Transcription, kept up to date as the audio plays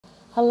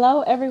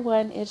Hello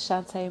everyone, it's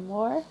Shantae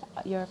Moore,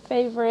 your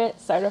favorite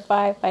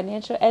certified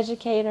financial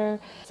educator.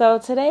 So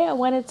today I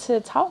wanted to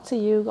talk to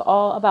you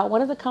all about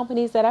one of the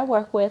companies that I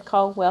work with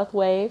called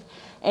WealthWave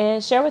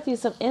and share with you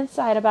some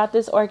insight about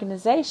this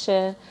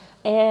organization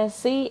and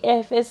see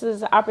if this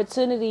is an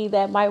opportunity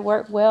that might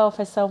work well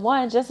for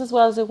someone just as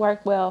well as it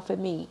worked well for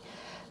me.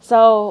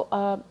 So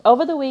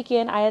over the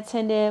weekend, I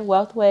attended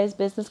WealthWave's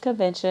business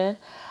convention.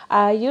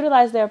 I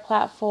utilized their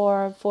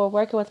platform for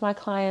working with my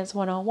clients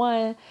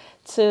one-on-one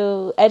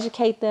to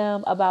educate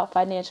them about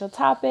financial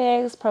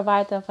topics,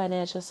 provide them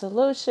financial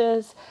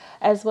solutions,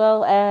 as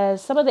well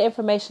as some of the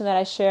information that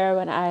I share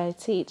when I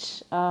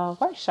teach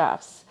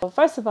workshops. Well,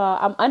 first of all,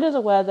 I'm under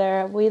the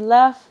weather. We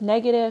left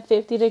negative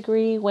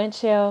 50-degree wind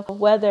chill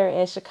weather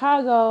in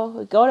Chicago.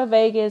 We go to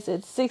Vegas,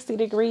 it's 60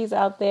 degrees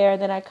out there.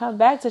 Then I come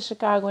back to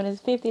Chicago and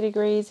it's 50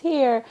 degrees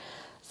here.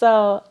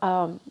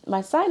 So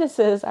my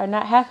sinuses are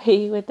not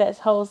happy with that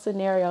whole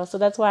scenario. So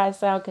that's why I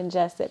sound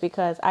congested,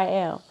 because I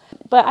am.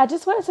 But I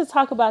just wanted to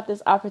talk about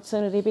this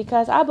opportunity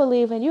because I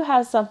believe when you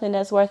have something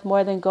that's worth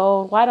more than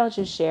gold, why don't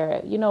you share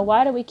it?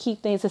 Why do we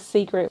keep things a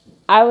secret?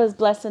 I was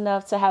blessed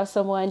enough to have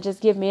someone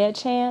just give me a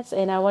chance,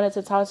 and I wanted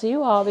to talk to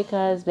you all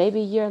because maybe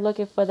you're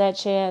looking for that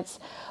chance,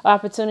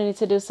 opportunity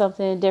to do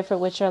something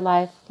different with your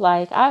life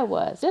like I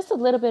was. Just a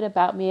little bit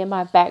about me and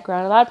my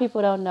background. A lot of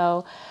people don't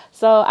know.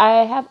 So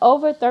I have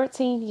over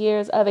 13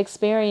 years of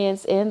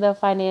experience in the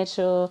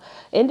financial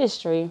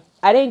industry.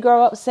 I didn't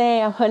grow up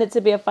saying I wanted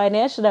to be a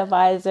financial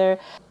advisor.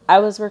 I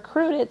was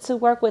recruited to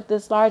work with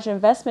this large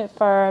investment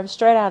firm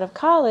straight out of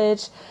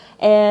college,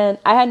 and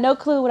I had no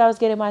clue what I was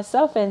getting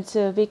myself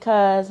into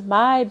because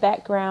my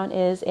background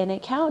is in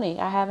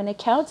accounting. I have an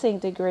accounting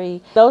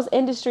degree. Those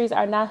industries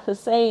are not the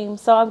same.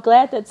 So I'm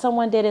glad that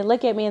someone didn't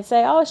look at me and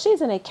say, oh,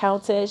 she's an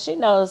accountant. She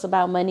knows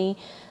about money.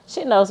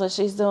 She knows what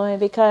she's doing,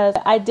 because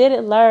I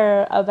didn't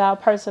learn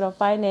about personal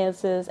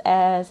finances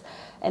as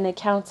an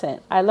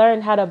accountant. I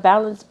learned how to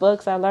balance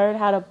books. I learned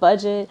how to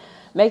budget,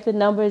 make the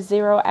numbers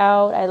zero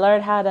out. I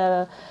learned how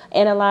to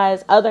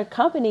analyze other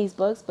companies'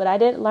 books, but I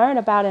didn't learn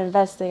about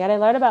investing. I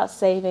didn't learn about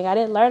saving. I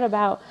didn't learn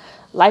about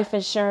life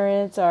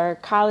insurance or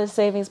college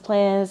savings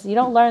plans. You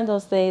don't learn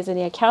those things in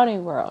the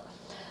accounting world.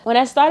 When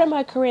I started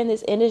my career in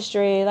this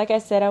industry, like I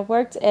said, I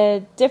worked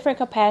at different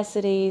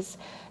capacities,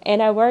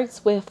 and I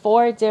worked with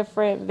 4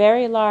 different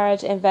very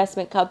large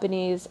investment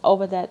companies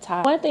over that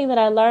time. One thing that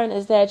I learned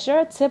is that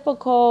your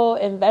typical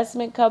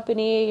investment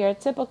company, your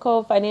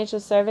typical financial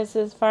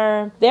services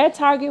firm, their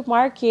target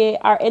market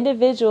are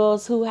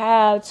individuals who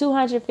have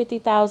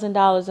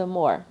 $250,000 or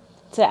more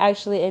to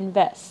actually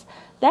invest.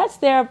 That's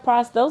their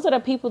process. Those are the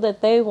people that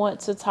they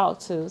want to talk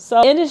to.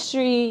 So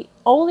industry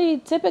only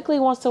typically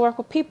wants to work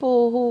with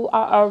people who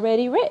are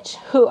already rich,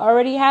 who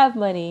already have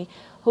money,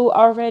 who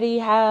already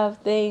have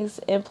things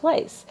in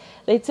place.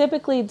 They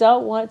typically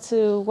don't want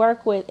to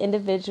work with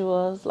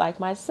individuals like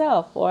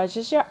myself or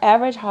just your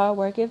average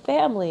hardworking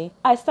family.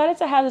 I started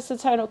to have this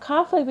internal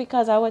conflict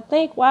because I would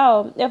think,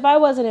 wow, if I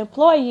was an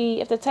employee,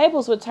 if the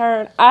tables would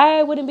turn,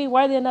 I wouldn't be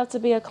worthy enough to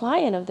be a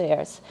client of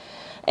theirs.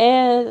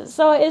 And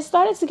so it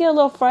started to get a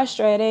little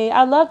frustrating.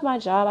 I loved my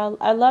job.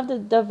 I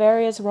loved the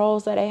various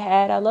roles that I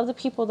had. I loved the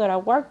people that I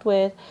worked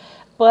with.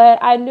 But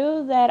I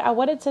knew that I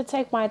wanted to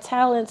take my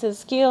talents and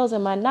skills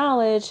and my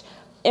knowledge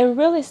and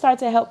really start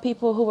to help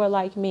people who were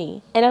like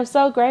me. And I'm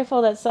so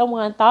grateful that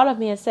someone thought of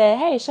me and said,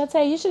 hey,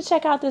 Shantae, you should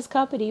check out this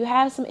company. You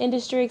have some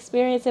industry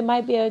experience. It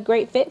might be a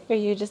great fit for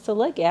you just to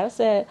look at. I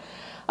said,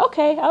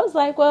 okay. I was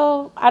like,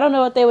 well, I don't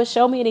know if they would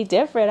show me any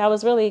different. I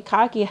was really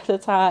cocky at the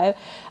time.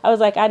 I was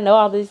like, I know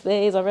all these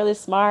things. I'm really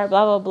smart,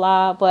 blah, blah,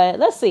 blah. But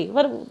let's see.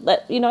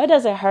 It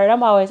doesn't hurt.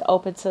 I'm always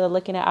open to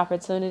looking at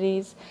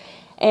opportunities.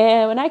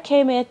 And when I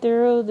came in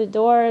through the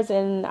doors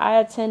and I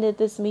attended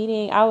this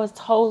meeting, I was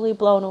totally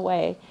blown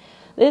away.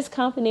 This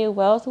company,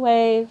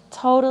 WealthWave,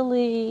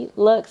 totally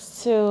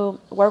looks to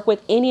work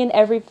with any and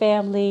every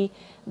family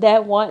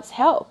that wants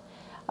help.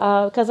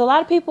 Because a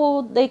lot of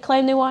people, they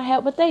claim they want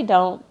help, but they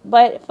don't.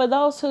 But for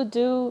those who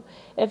do,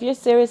 if you're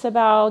serious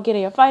about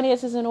getting your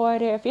finances in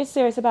order, if you're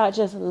serious about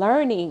just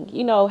learning,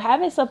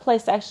 having some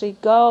place to actually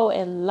go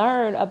and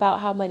learn about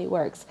how money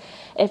works.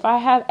 If I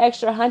have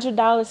extra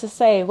 $100 to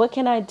save, what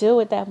can I do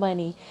with that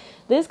money?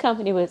 This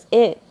company was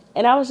it.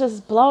 And I was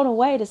just blown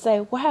away to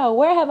say, wow,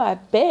 where have I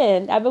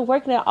been? I've been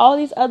working at all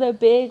these other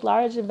big,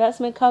 large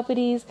investment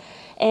companies,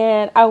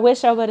 and I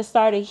wish I would have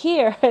started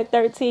here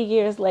 13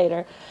 years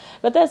later.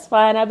 But that's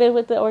fine. I've been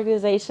with the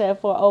organization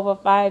for over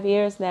 5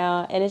 years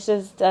now, and it's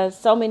just done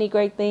so many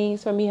great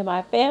things for me and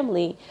my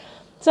family.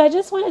 So I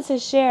just wanted to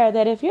share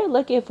that if you're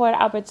looking for an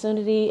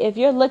opportunity, if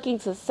you're looking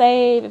to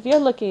save, if you're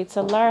looking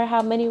to learn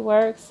how money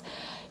works,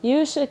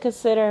 you should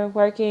consider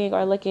working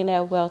or looking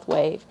at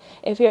WealthWave.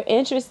 If you're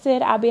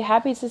interested, I'll be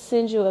happy to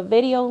send you a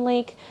video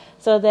link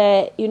so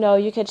that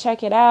you can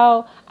check it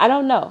out. I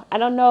don't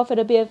know if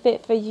it'll be a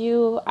fit for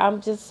you.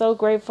 I'm just so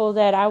grateful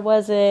that I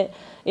wasn't,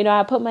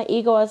 I put my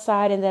ego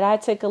aside and that I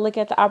took a look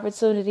at the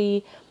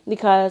opportunity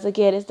because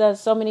again, it's done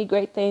so many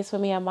great things for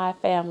me and my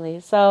family.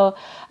 So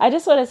I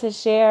just wanted to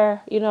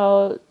share,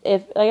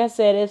 if, like I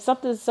said, if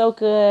something's so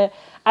good,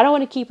 I don't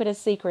want to keep it a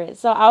secret.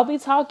 So I'll be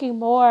talking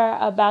more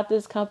about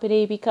this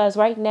company because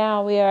right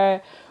now we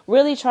are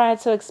really trying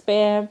to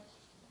expand.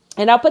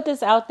 And I'll put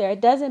this out there.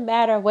 It doesn't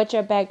matter what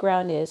your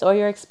background is or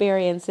your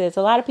experience is.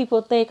 A lot of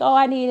people think, oh,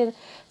 I need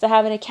to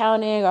have an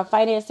accounting or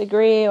finance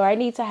degree, or I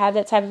need to have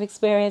that type of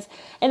experience.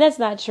 And that's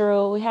not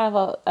true. We have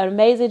an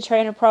amazing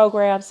training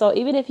program. So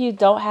even if you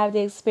don't have the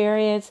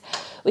experience,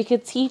 we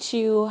could teach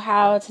you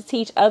how to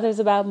teach others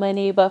about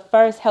money, but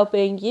first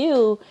helping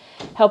your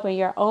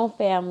own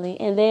family,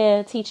 and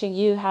then teaching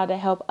you how to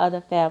help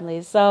other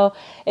families. So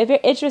if you're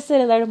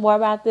interested in learning more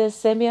about this,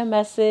 send me a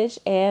message,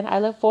 and I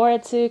look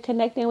forward to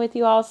connecting with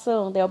you all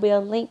soon. There'll be a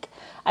link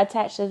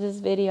attached to this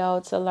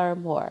video to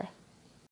learn more.